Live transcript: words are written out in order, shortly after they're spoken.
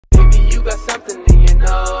you got something in your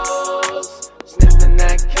nose. Sniffing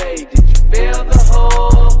that K, did you feel the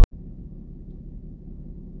hole?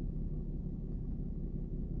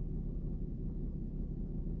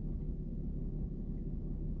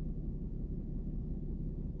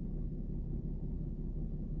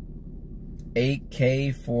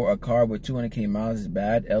 $8K for a car with 200K miles is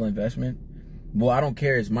bad. L investment. Well, I don't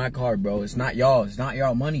care. It's my car, bro. It's not y'all. It's not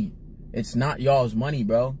y'all money. It's not y'all's money,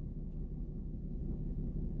 bro.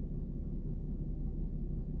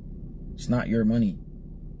 It's not your money.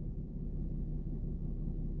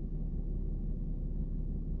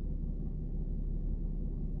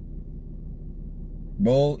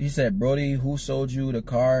 Bro, he said, Brody, who sold you the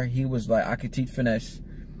car? He was like, I could teach finesse.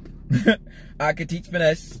 I could teach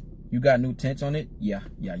finesse. You got new tints on it? Yeah.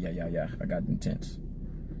 I got new tints.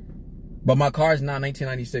 But my car is not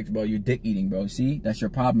 1996, bro. You're dick eating, bro. See? That's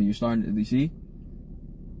your problem. You're starting to, you see?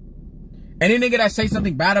 Any nigga that say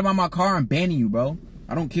something bad about my car, I'm banning you, bro.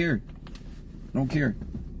 I don't care. I don't care.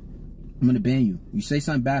 I'm gonna ban you. You say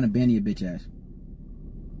something bad, I'm banning your bitch ass.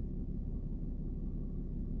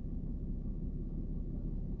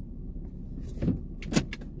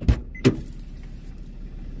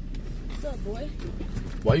 What's up, boy?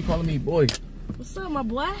 Why you calling me boy? What's up, my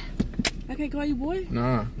boy? I can't call you boy?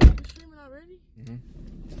 Nah. You streaming already?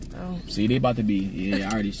 Oh. See, they about to be. Yeah,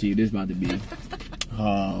 I already see this about to be.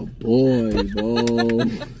 Oh, boy, bro.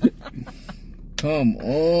 Come on.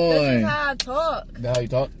 This is how I talk. That's how you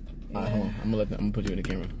talk? Yeah. Alright, hold on. I'm gonna put you in the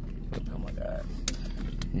camera. Oh my god.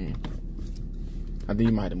 I think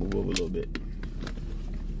you might have to move over a little bit.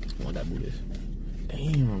 I want that move this.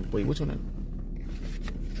 Damn. Wait, which one?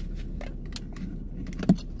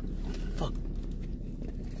 Fuck.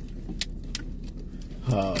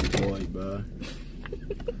 Oh boy, bro.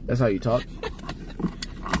 That's how you talk?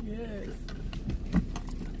 Yes.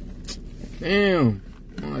 Damn.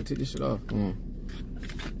 I want to take this shit off. Come on.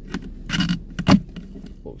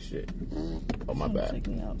 Oh shit. Oh my bad. Take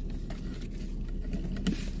me out.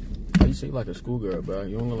 Why you say you like a schoolgirl, bro?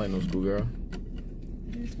 You don't look like no schoolgirl.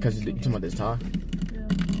 Cause you talking about this tie? Yeah.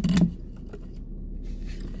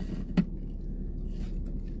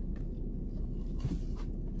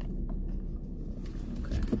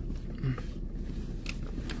 Okay.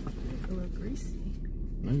 A little greasy.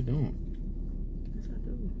 No, you don't. Yes, I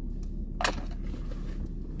do.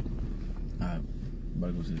 Alright, about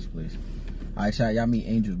to go to this place. Alright, chat, y'all meet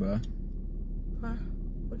angels, bro. Huh?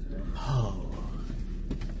 What's that? Oh.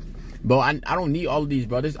 Bro, I don't need all of these,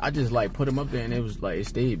 bro. I just like put them up there and it was like it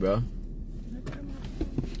stayed, bro.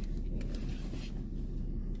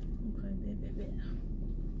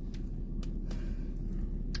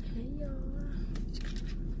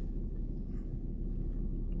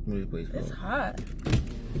 What is the place called? It's hot.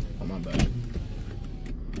 Oh my bad.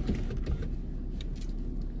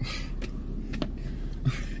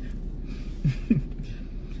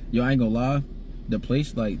 Yo, I ain't gonna lie. The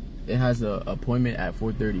place, like, it has a appointment at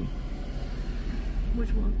 4:30. Which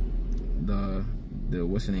one? The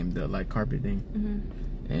what's the name? The like carpet thing.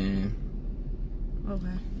 And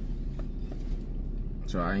Okay.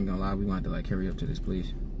 so I ain't gonna lie. We gonna have to like carry up to this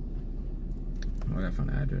place. Oh, I gotta find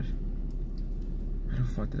the address. How the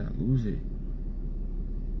fuck did I lose it?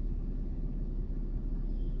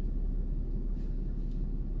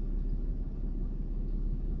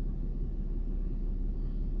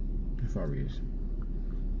 How far is?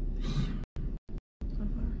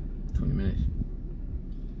 20 minutes.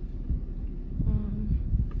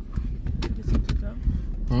 Get some to go.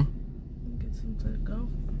 Huh? Get some to go.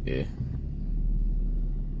 Yeah.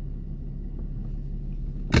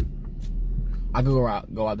 I could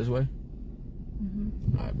go out this way.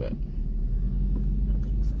 I bet. I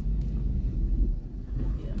think so.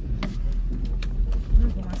 Yeah.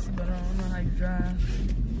 Look at my seatbelt on. I don't know how you drive.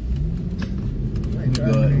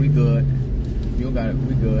 We good. You don't got it.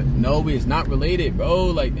 We good. No, it's not related, bro.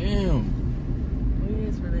 Like, damn. It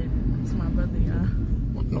is related. It's my brother, y'all.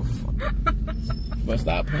 What the fuck? But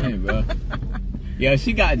stop playing, bro. Yeah,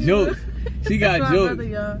 she got jokes. She got It's my jokes. brother,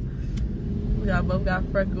 y'all. We both got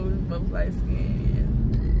freckles, both light skin.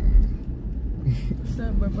 What's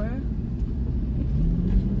up, bro?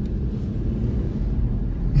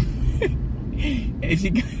 And she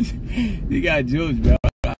got jokes, bro.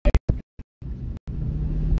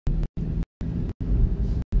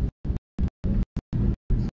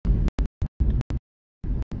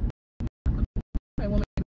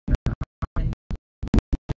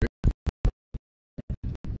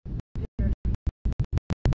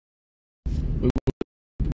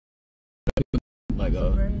 Like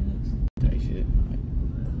that shit.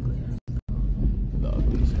 The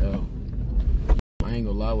ugly as hell. I ain't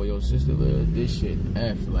gonna lie, where your sister lives, this shit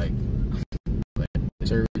F, like the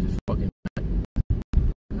service is fucking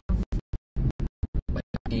like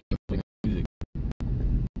I can't play music.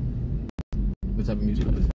 What type of music I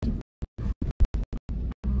listen to?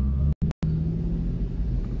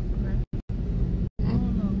 I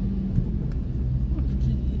don't know.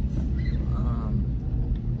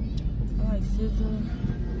 I like SZA.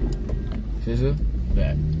 SZA?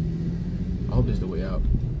 That. I hope this is the way out.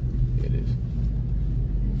 Yeah, it is.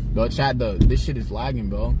 Bro, chat, this shit is lagging,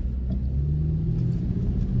 bro.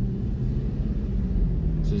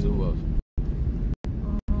 SZA, who else?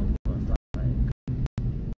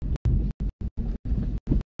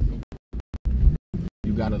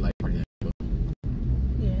 You gotta like it.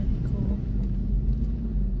 Yeah, he cool.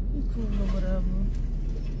 He's cool or whatever.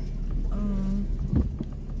 I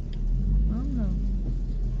don't know.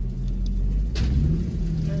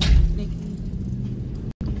 Nicki.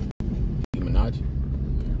 Minaj?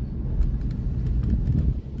 Yeah.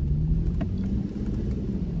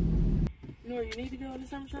 You know where you need to go in the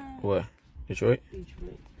summertime? What? Detroit?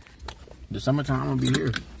 Detroit. The summertime, I'm gonna be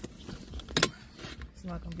here. It's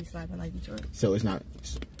not gonna be slapping like Detroit. So it's not.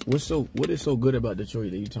 What is so good about Detroit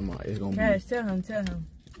that you talking about? It's gonna Cash, tell him.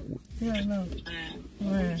 He don't know.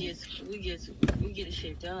 We get the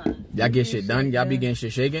shit done. Y'all get shit done? Y'all be getting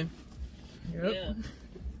shit shaken? Yep.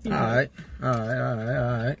 Yeah.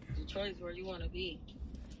 Alright. Detroit's where you want to be.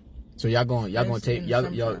 So y'all gonna take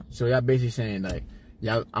y'all. So y'all basically saying like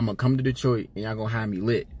I'm gonna come to Detroit and y'all gonna have me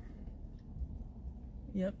lit.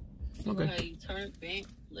 Yep. Okay. How you turn, bent,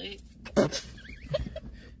 lit,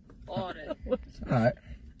 all that. Alright.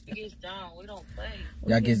 It gets down. We don't play.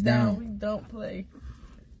 Y'all gets down. We don't play.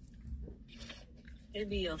 It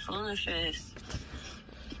be a fun fest.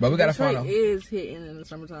 But we gotta Detroit find a is hitting in the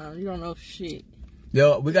summertime. You don't know shit.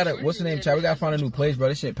 Yo, we gotta what's the name, Chad? We gotta find a new place, bro.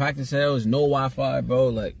 This shit packed as hell. There's no Wi-Fi, bro.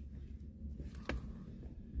 Like,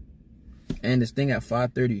 and this thing at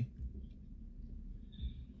 5:30.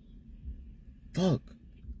 Fuck.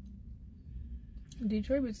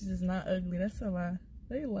 Detroit bitches is not ugly. That's a lie.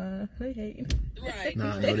 They lie. They hate. Right.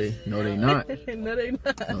 Nah, no they not. No, they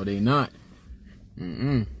not. No, they not.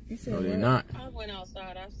 You said No, they what? not. I went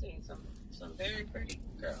outside. I've seen some very pretty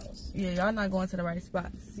girls. Yeah, y'all not going to the right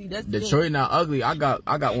spot. See, that's Detroit not ugly. I got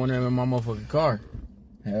one of them in my motherfucking car.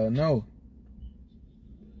 Hell no.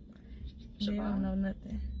 They don't know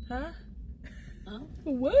nothing. Huh? Huh?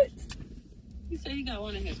 What? He said he got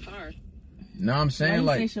one in his car. No, I'm saying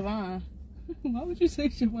Why like you say Siobhan? Why would you say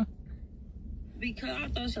Siobhan? Because I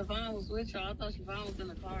thought Siobhan was with y'all. I thought Siobhan was in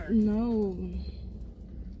the car. No.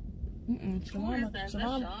 Who is that? Is that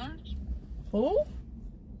Sean? Who?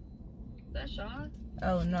 Is that Sean?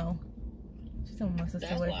 Oh no. She's talking about my sister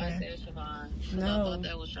That's why I boyfriend. said Siobhan. 'Cause No. I thought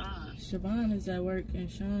that was Sean. Siobhan is at work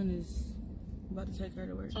and Sean is about to take her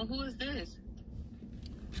to work. So who is this?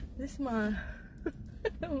 This my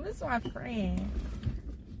friend.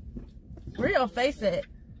 Where your face at?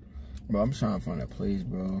 bro, I'm trying to find that place,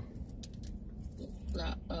 bro.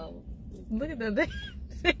 Look at them.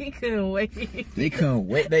 They couldn't wait. They couldn't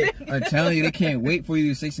wait. I'm telling you, they can't wait for you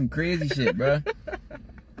to say some crazy shit, bro.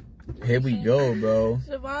 Here we go, bro.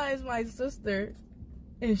 Siobhan is my sister,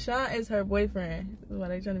 and Sean is her boyfriend. That's why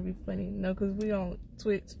they trying to be funny. No, because we on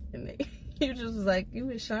Twitch, and you just was like, you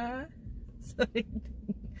with Sean? So they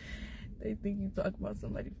think you talk about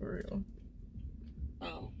somebody for real.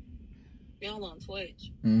 Oh. Y'all on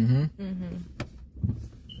Twitch. Mm-hmm.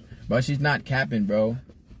 But she's not capping, bro.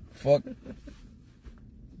 Fuck.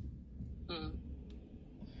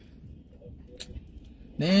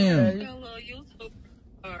 Damn. Got a little YouTube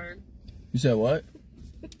card. You said what?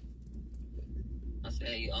 I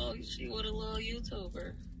said, oh, she with a little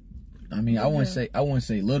YouTuber. I mean, I wouldn't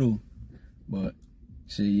say little, but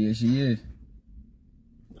she is.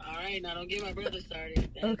 All right, now don't get my brother started.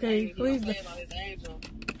 Okay, please don't. About his angel.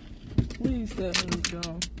 Please tell him he's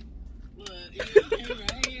gone. Look, he's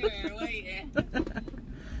right here waiting.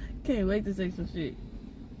 Can't wait to say some shit.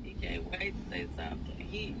 He can't wait to say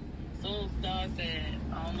something. Soon Star said,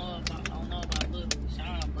 I don't know about little.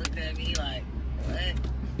 Sean looked at me like, what?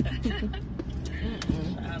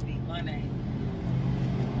 Sean be funny.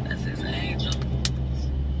 That's his angel.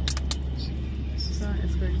 Sean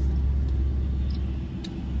is crazy.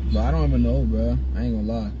 But I don't even know, bro. I ain't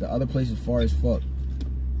gonna lie. The other place is far as fuck.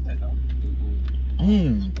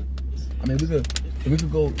 Damn. I mean, if we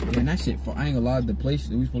could go, man, that shit far. I ain't gonna lie. The place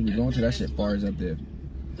that we supposed to be going to, that shit far as up there.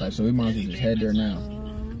 Like, so we might as well just head there now.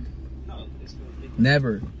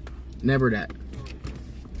 Never that.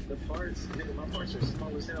 The parts, nigga, my parts are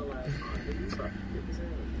small as hell last time.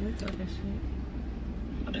 We're talking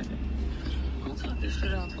shit. Don't talk this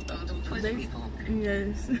shit off about them Twitch people.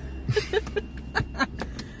 Yes.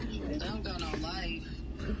 They don't got no life.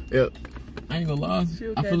 Yep. I ain't gonna lie. I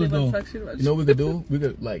feel as though, you know what we could do? We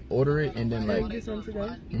could like order it and then like, get some to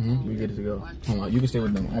go. we get it to go. Hold on, you can stay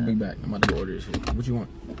with them. I'll be back. I'm about to go order this shit. What you want?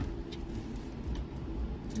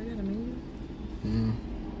 They got a menu?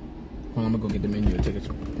 Hold on, I'm gonna go get the menu and take a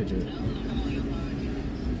picture.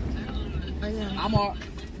 Oh, yeah. I'm all.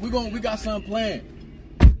 We got something planned.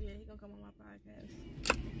 Yeah, he gonna come on my podcast.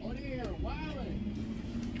 Oh, there,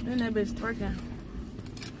 wildin'. Then that bitch twerking.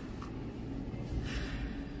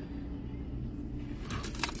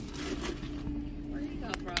 Where you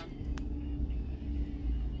come from?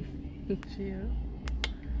 Chill.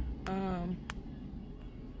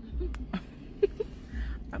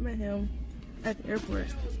 I met him at the airport.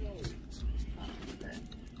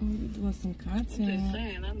 We doing some Just content.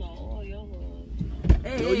 saying, I know all your hoes.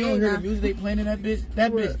 Hey, Yo, you don't hear nah. the music they playing in that bitch?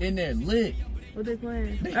 That What? bitch in there lit. What they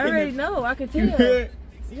playing? They I already in know. I can tell. You heard?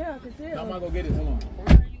 Yeah, I can tell. I'm gonna go get it. Hold on. Where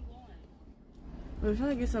are you going? We're trying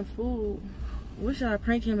to get some food. What should I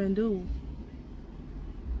prank him and do?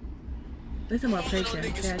 They talking about prank him.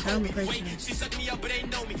 Yeah, tell him to prank him. She suck me up, but they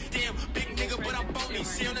know me. Damn, big nigga, but I'm bony.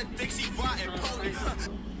 See on the dick, she rotten pony.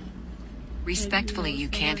 Respectfully, you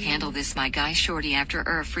can't handle this, my guy. Shorty after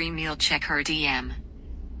a free meal, check her DM.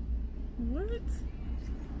 What?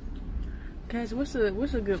 Cash, what's a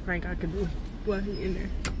good prank I could do while he in there?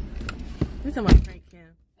 We talking about prank him.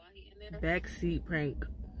 Why he in there? Backseat prank.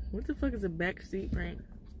 What the fuck is a backseat prank?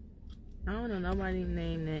 I don't know. Nobody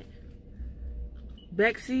named that.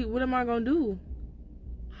 Backseat. What am I gonna do?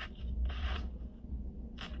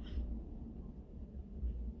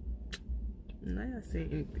 Now I say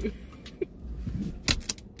anything.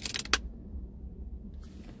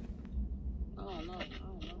 I don't know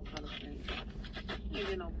how to think. You ain't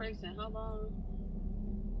get no pranks in how long?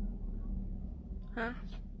 Huh?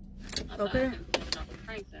 I Okay. thought you ain't get no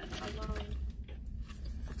pranks in how long?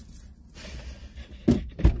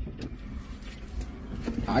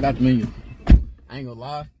 I got the menu. I ain't gonna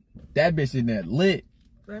lie. That bitch in there lit.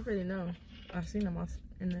 I already know. I've seen them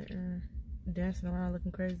in the dancing around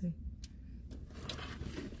looking crazy.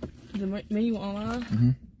 The menu online? Mm-hmm.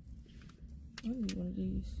 I need one of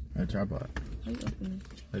these. A tripod. How you open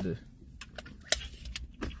this? Like this.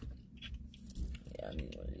 Yeah, I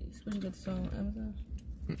need one of these. Where'd you get this on Amazon?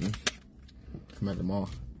 I'm at the mall.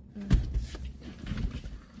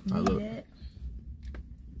 I Need look. that.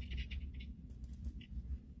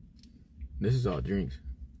 This is all drinks.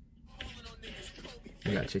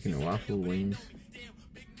 We got chicken and waffle, wings.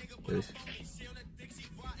 This.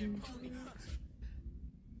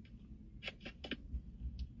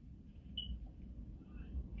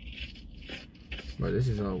 But this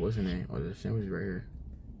is all, what's the name? Oh, the sandwich right here.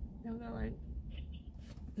 Y'all got like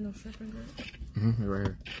no shrimp and grits? Mm-hmm, right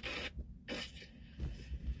here.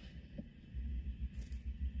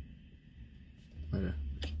 Right there.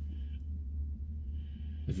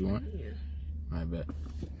 Did you want? Yeah. I bet.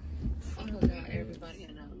 I forgot everybody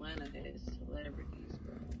in Atlanta is celebrities,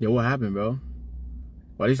 bro. Yo, what happened, bro?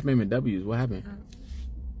 Why these naming W's? What happened?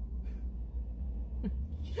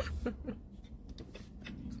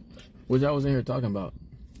 What y'all was in here talking about?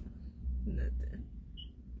 Nothing.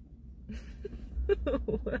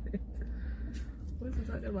 What? What's he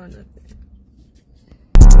talking about? Nothing.